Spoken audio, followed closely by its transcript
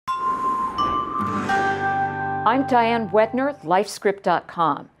I'm Diane Wedner,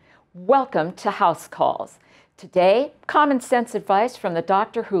 Lifescript.com. Welcome to House Calls. Today, common sense advice from the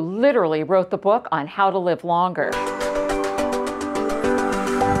doctor who literally wrote the book on how to live longer.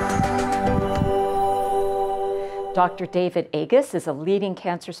 Dr. David Agus is a leading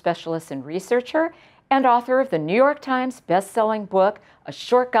cancer specialist and researcher and author of the New York Times best-selling book, A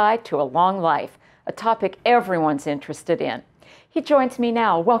Short Guide to a Long Life, a topic everyone's interested in. He joins me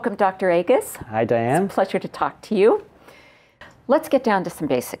now. Welcome, Dr. Agus. Hi, Diane. It's a pleasure to talk to you. Let's get down to some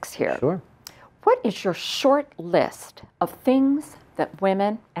basics here. Sure. What is your short list of things that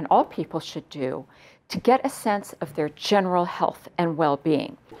women and all people should do to get a sense of their general health and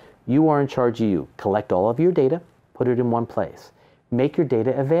well-being? You are in charge of you. Collect all of your data, put it in one place. Make your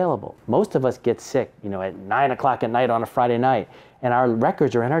data available. Most of us get sick, at 9 o'clock at night on a Friday night, and our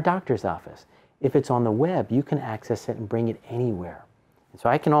records are in our doctor's office. If it's on the web, you can access it and bring it anywhere. And so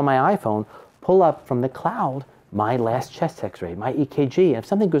I can, on my iPhone, pull up from the cloud my last chest x-ray, my EKG. And if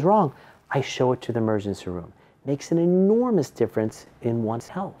something goes wrong, I show it to the emergency room. Makes an enormous difference in one's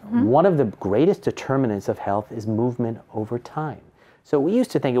health. Mm-hmm. One of the greatest determinants of health is movement over time. So we used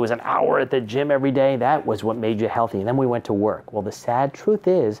to think it was an hour at the gym every day. That was what made you healthy. And then we went to work. Well, the sad truth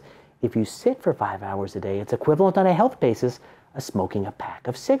is, if you sit for 5 hours a day, it's equivalent on a health basis of smoking a pack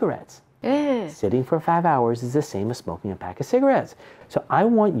of cigarettes. Sitting for 5 hours is the same as smoking a pack of cigarettes. So I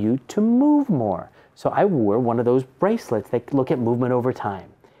want you to move more. So I wore one of those bracelets that look at movement over time.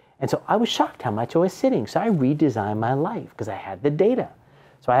 And so I was shocked how much I was sitting. So I redesigned my life because I had the data.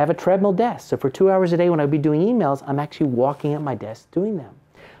 So I have a treadmill desk. So for 2 hours a day when I'd be doing emails, I'm actually walking at my desk doing them.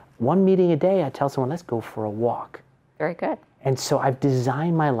 One meeting a day, I tell someone, let's go for a walk. Very good. And so I've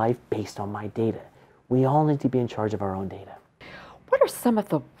designed my life based on my data. We all need to be in charge of our own data. What are some of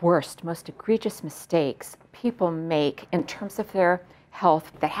the worst, most egregious mistakes people make in terms of their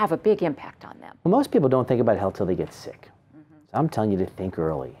health that have a big impact on them? Well, most people don't think about health till they get sick. So I'm telling you to think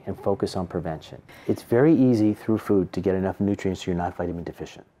early and focus on prevention. It's very easy through food to get enough nutrients so you're not vitamin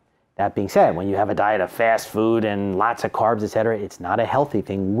deficient. That being said, when you have a diet of fast food and lots of carbs, etc., it's not a healthy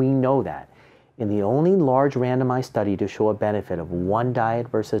thing. We know that. In the only large randomized study to show a benefit of one diet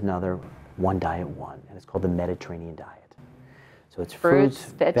versus another, one diet won, and it's called the Mediterranean diet. So it's fruits,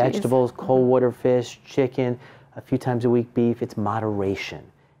 vegetables, cold water fish, chicken, a few times a week beef. It's moderation.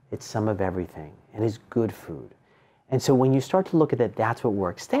 It's some of everything, and it's good food. And so when you start to look at that, that's what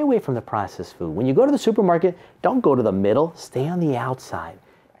works. Stay away from the processed food. When you go to the supermarket, don't go to the middle. Stay on the outside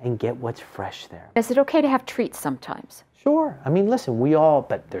and get what's fresh there. Is it okay to have treats sometimes? Sure. I mean, listen,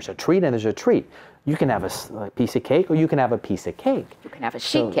 but there's a treat and there's a treat. You can have a piece of cake or you can have a piece of cake. You can have a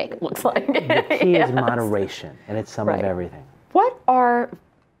sheet cake, it looks like. The key is moderation, and it's some of everything. What are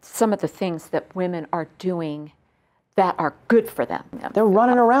some of the things that women are doing that are good for them? They're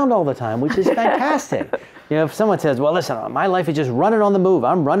running around all the time, which is fantastic. If someone says, well, listen, my life is just running on the move.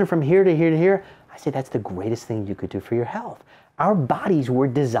 I'm running from here to here to here. I say that's the greatest thing you could do for your health. Our bodies were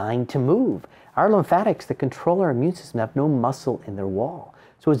designed to move. Our lymphatics that control our immune system have no muscle in their wall.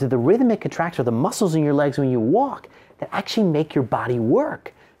 So it's the rhythmic contraction of the muscles in your legs when you walk that actually make your body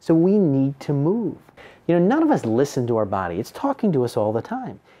work. So we need to move. None of us listen to our body. It's talking to us all the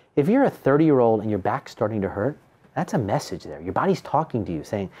time. If you're a 30-year-old and your back's starting to hurt, that's a message there. Your body's talking to you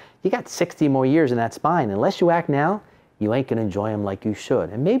saying, you got 60 more years in that spine. Unless you act now, you ain't going to enjoy them like you should.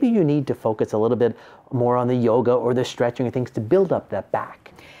 And maybe you need to focus a little bit more on the yoga or the stretching or things to build up that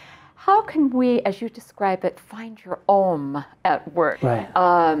back. How can we, as you describe it, find your om at work?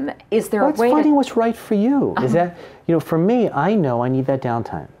 Right. Is there a way finding what's right for you. Is that, for me, I know I need that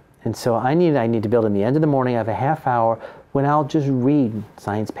downtime. And so I need to build in the end of the morning, I have a half hour when I'll just read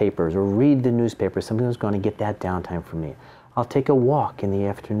science papers or read the newspaper. Something that's going to get that downtime for me. I'll take a walk in the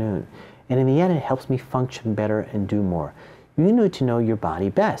afternoon. And in the end, it helps me function better and do more. You need to know your body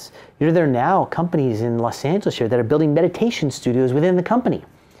best. There are now companies in Los Angeles here that are building meditation studios within the company.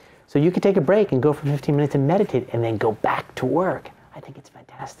 So you can take a break and go for 15 minutes and meditate and then go back to work. I think it's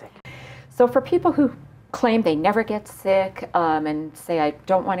fantastic. So for people who claim they never get sick and say, I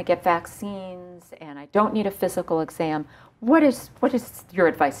don't want to get vaccines and I don't need a physical exam, what is your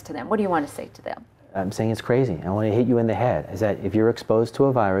advice to them? What do you want to say to them? I'm saying it's crazy. I want to hit you in the head, is that if you're exposed to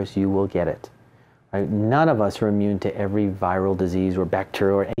a virus, you will get it. Right? None of us are immune to every viral disease or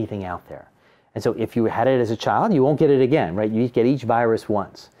bacteria or anything out there. And so if you had it as a child, you won't get it again, right? You get each virus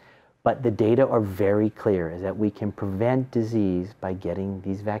once. But the data are very clear, is that we can prevent disease by getting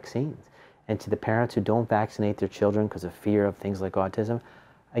these vaccines. And to the parents who don't vaccinate their children because of fear of things like autism,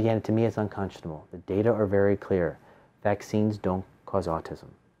 again, to me, it's unconscionable. The data are very clear. Vaccines don't cause autism.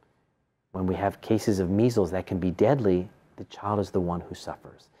 When we have cases of measles that can be deadly, the child is the one who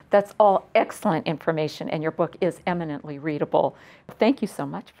suffers. That's all excellent information, and your book is eminently readable. Thank you so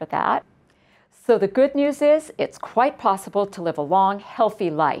much for that. So the good news is it's quite possible to live a long, healthy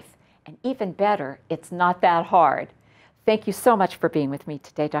life. And even better, it's not that hard. Thank you so much for being with me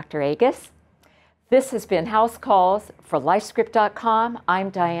today, Dr. Agus. This has been House Calls for Lifescript.com. I'm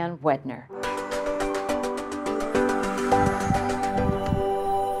Diane Wedner.